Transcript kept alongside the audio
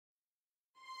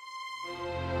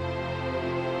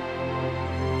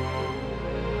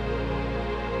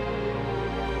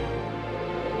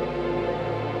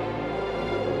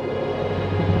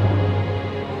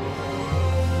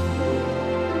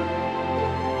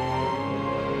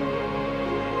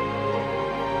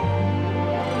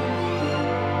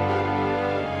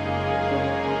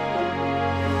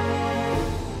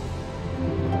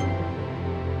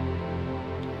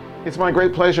It's my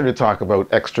great pleasure to talk about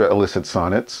extra illicit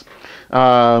sonnets.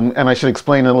 And I should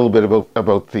explain a little bit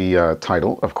about the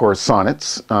title. Of course,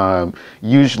 sonnets.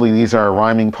 Usually these are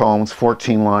rhyming poems,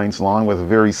 14 lines long with a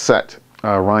very set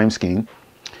rhyme scheme.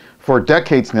 For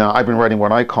decades now, I've been writing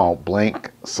what I call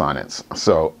blank sonnets.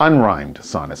 So unrhymed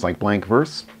sonnets, like blank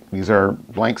verse. These are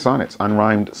blank sonnets,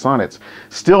 unrhymed sonnets.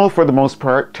 Still, for the most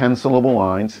part, 10-syllable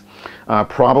lines.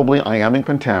 Probably iambic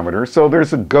pentameter, so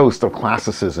there's a ghost of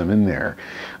classicism in there.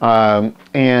 And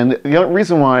the other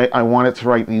reason why I wanted to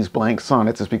write these blank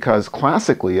sonnets is because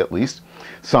classically, at least,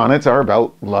 sonnets are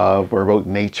about love or about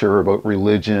nature or about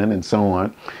religion and so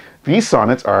on. These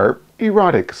sonnets are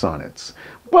erotic sonnets.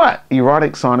 But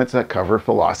erotic sonnets that cover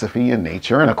philosophy and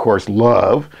nature and, of course,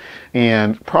 love,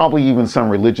 and probably even some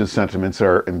religious sentiments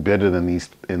are embedded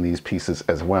in these pieces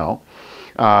as well.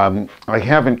 I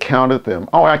haven't counted them.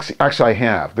 Oh, actually I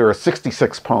have. There are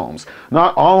 66 poems.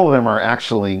 Not all of them are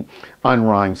actually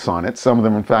unrhymed sonnets. Some of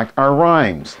them, in fact, are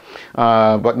rhymes,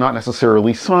 but not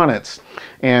necessarily sonnets.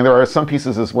 And there are some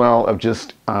pieces as well of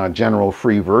just general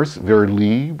free verse, vers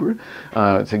libre,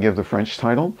 to give the French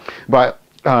title, but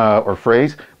or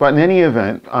phrase. But in any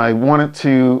event, I wanted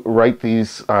to write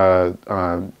these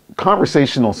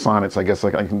conversational sonnets, I guess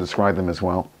I can describe them as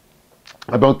well,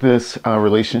 about this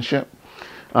relationship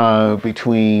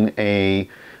between a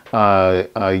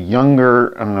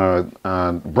younger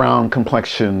brown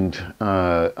complexioned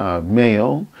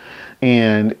male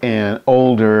and an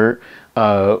older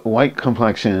white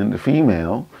complexioned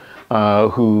female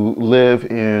who live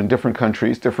in different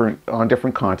countries, on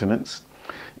different continents,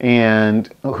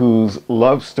 and whose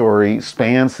love story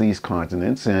spans these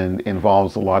continents and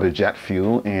involves a lot of jet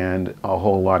fuel and a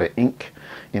whole lot of ink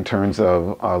in terms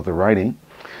of the writing.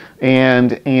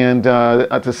 And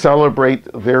to celebrate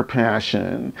their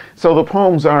passion. So the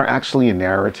poems are actually a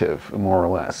narrative, more or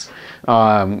less,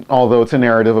 although it's a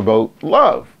narrative about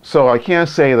love. So I can't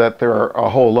say that there are a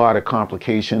whole lot of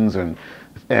complications and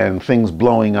things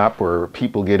blowing up or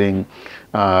people getting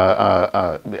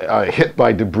hit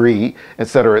by debris,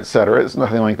 etc., etc. It's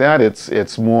nothing like that.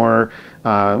 It's more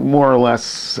or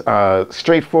less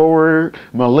straightforward,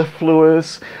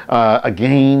 mellifluous,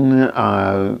 again,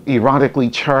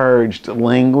 erotically charged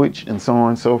language, and so on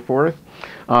and so forth,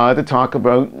 to talk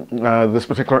about this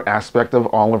particular aspect of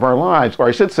all of our lives, or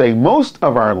I should say most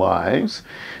of our lives.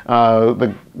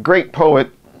 The great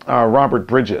poet Robert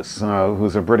Bridges,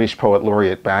 who's a British poet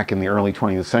laureate back in the early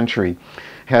 20th century,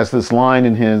 has this line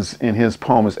in his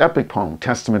poem, his epic poem,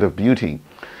 Testament of Beauty.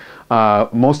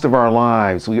 Most of our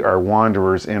lives, we are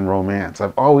wanderers in romance.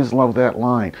 I've always loved that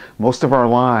line. Most of our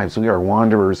lives, we are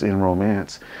wanderers in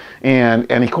romance.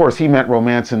 And of course, he meant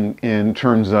romance in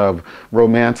terms of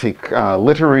romantic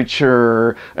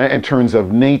literature, in terms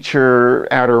of nature,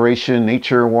 adoration,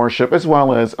 nature worship, as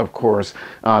well as, of course,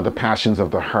 the passions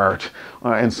of the heart,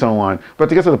 and so on. But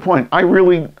to get to the point, I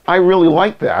really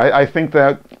like that. I think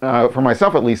that, for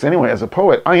myself at least anyway, as a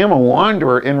poet, I am a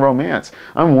wanderer in romance.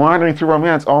 I'm wandering through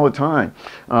romance all the time,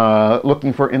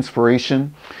 looking for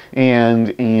inspiration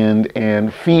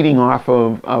and feeding off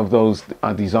of those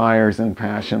desires and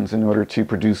passions in order to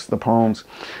produce the poems.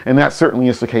 And that certainly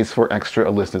is the case for extra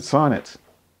illicit sonnets.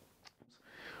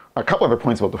 A couple other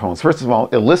points about the poems. First of all,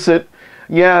 illicit,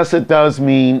 yes, it does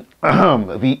mean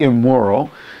the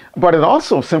immoral, but it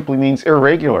also simply means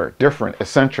irregular, different,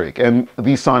 eccentric. And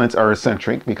these sonnets are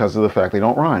eccentric because of the fact they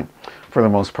don't rhyme, for the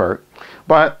most part.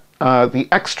 But the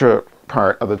extra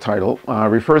part of the title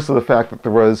refers to the fact that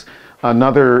there was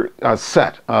another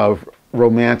set of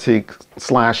romantic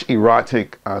 /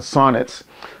 erotic sonnets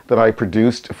that I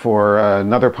produced for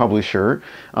another publisher,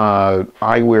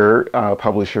 Eyewear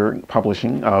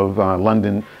Publishing of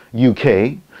London,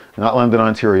 UK, not London,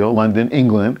 Ontario, London,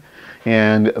 England.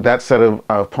 And that set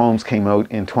of poems came out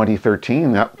in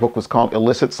 2013. That book was called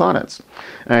Illicit Sonnets.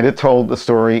 And it told the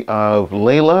story of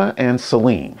Layla and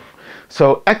Celine.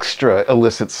 So Extra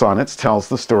Illicit Sonnets tells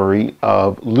the story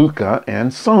of Luca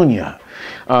and Sonia.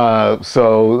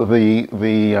 So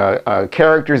the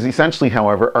characters essentially,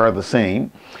 however, are the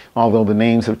same, although the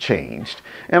names have changed.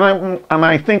 And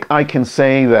I think I can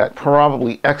say that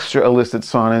probably Extra Illicit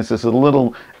Sonnets is a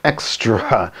little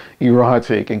extra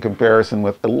erotic in comparison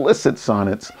with Illicit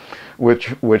Sonnets,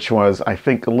 which was, I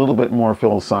think, a little bit more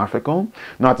philosophical.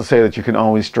 Not to say that you can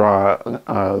always draw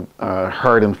a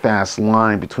hard and fast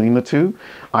line between the two.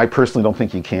 I personally don't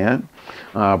think you can.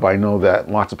 But I know that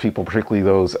lots of people, particularly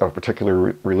those of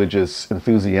particular religious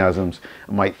enthusiasms,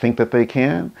 might think that they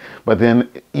can. But then,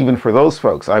 even for those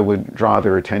folks, I would draw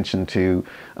their attention to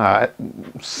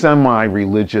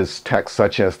semi-religious texts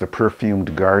such as The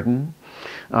Perfumed Garden,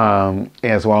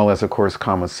 as well as, of course,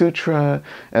 Kama Sutra,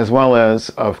 as well as,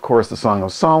 of course, the Song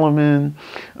of Solomon.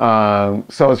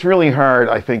 So it's really hard,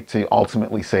 I think, to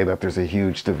ultimately say that there's a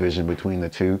huge division between the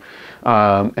two,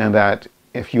 and that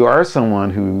if you are someone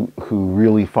who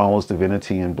really follows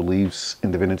divinity and believes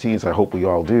in divinity, as I hope we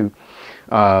all do,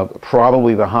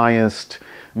 probably the highest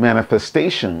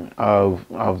manifestation of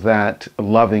that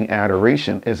loving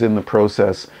adoration is in the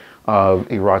process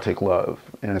of erotic love,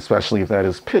 and especially if that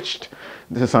is pitched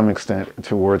to some extent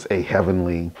towards a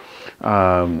heavenly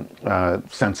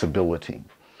sensibility.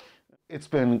 It's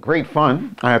been great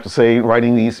fun, I have to say,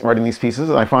 writing these pieces.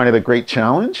 I find it a great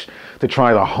challenge to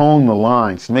try to hone the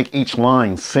lines, to make each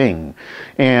line sing.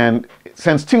 And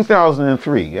since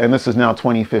 2003, and this is now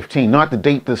 2015, not to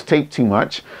date this tape too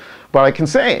much, but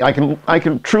I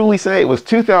can truly say it was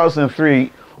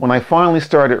 2003 when I finally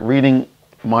started reading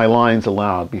my lines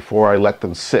aloud before I let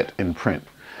them sit in print.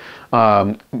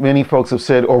 Many folks have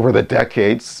said over the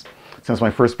decades, since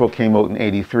my first book came out in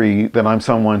 '83, that I'm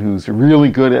someone who's really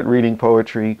good at reading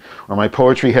poetry, or my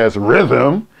poetry has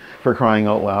rhythm, for crying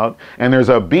out loud, and there's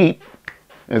a beat,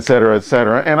 etc.,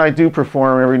 etc. And I do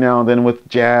perform every now and then with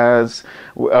jazz,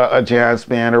 a jazz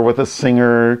band, or with a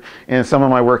singer, and some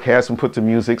of my work has been put to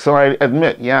music. So I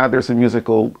admit, yeah, there's a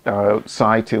musical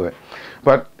side to it.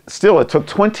 But still, it took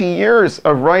 20 years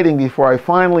of writing before I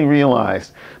finally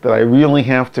realized that I really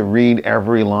have to read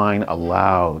every line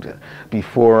aloud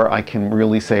before I can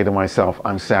really say to myself,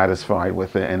 I'm satisfied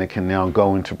with it and it can now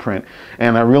go into print.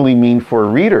 And I really mean for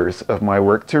readers of my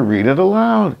work to read it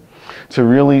aloud, to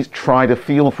really try to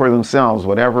feel for themselves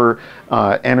whatever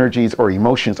energies or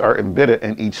emotions are embedded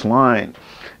in each line.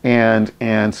 And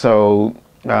so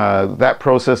that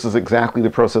process is exactly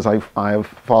the process I've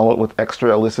followed with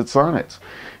Extra Illicit Sonnets.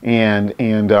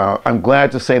 And I'm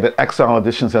glad to say that Exile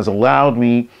Editions has allowed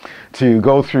me to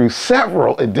go through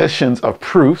several editions of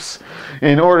proofs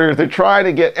in order to try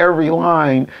to get every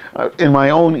line in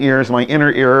my own ears, my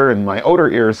inner ear and my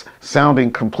outer ears, sounding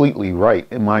completely right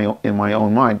in my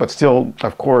own mind, but still,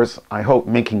 of course, I hope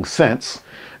making sense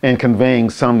and conveying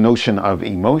some notion of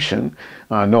emotion.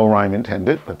 No rhyme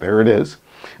intended, but there it is.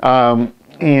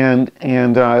 And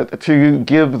to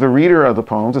give the reader of the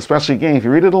poems, especially again, if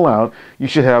you read it aloud, you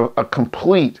should have a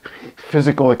complete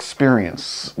physical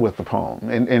experience with the poem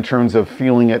in terms of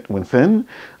feeling it within,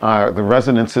 the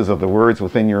resonances of the words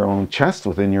within your own chest,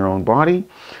 within your own body,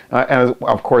 and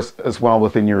of course as well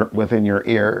within your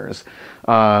ears.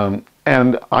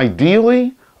 And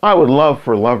ideally, I would love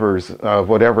for lovers of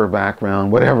whatever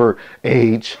background, whatever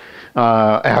age,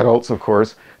 adults of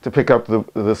course, to pick up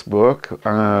this book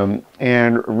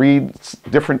and read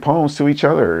different poems to each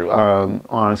other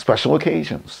on special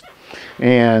occasions,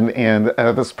 and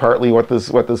that's partly what this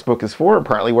book is for,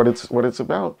 partly what it's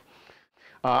about.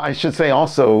 I should say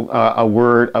also a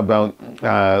word about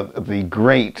the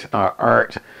great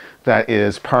art that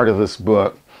is part of this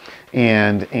book,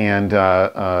 and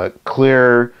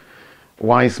Claire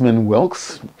Wiseman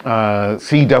Wilkes,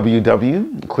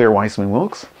 CWW, Claire Wiseman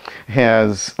Wilkes,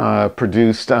 has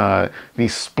produced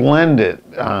these splendid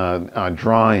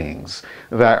drawings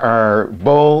that are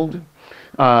bold,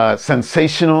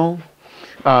 sensational,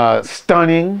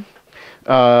 stunning,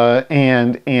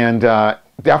 and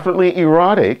definitely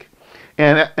erotic,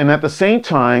 and at the same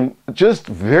time just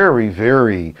very,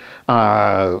 very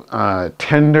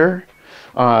tender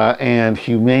and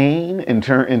humane in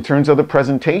terms of the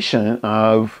presentation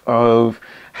of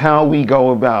how we go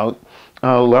about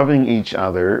loving each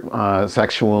other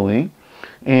sexually,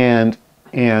 and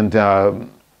I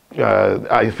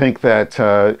think that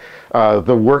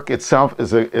the work itself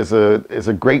is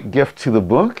a great gift to the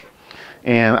book,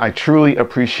 and I truly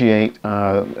appreciate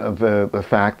the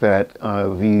fact that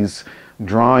these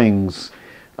drawings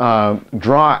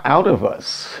draw out of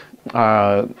us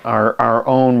our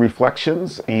own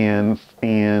reflections and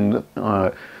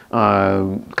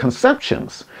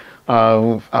conceptions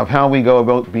of how we go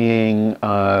about being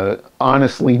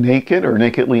honestly naked or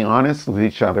nakedly honest with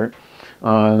each other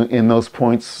in those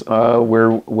points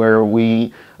where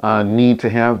we need to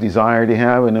have, desire to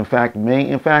have, and in fact may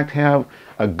have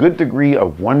a good degree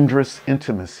of wondrous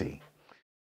intimacy.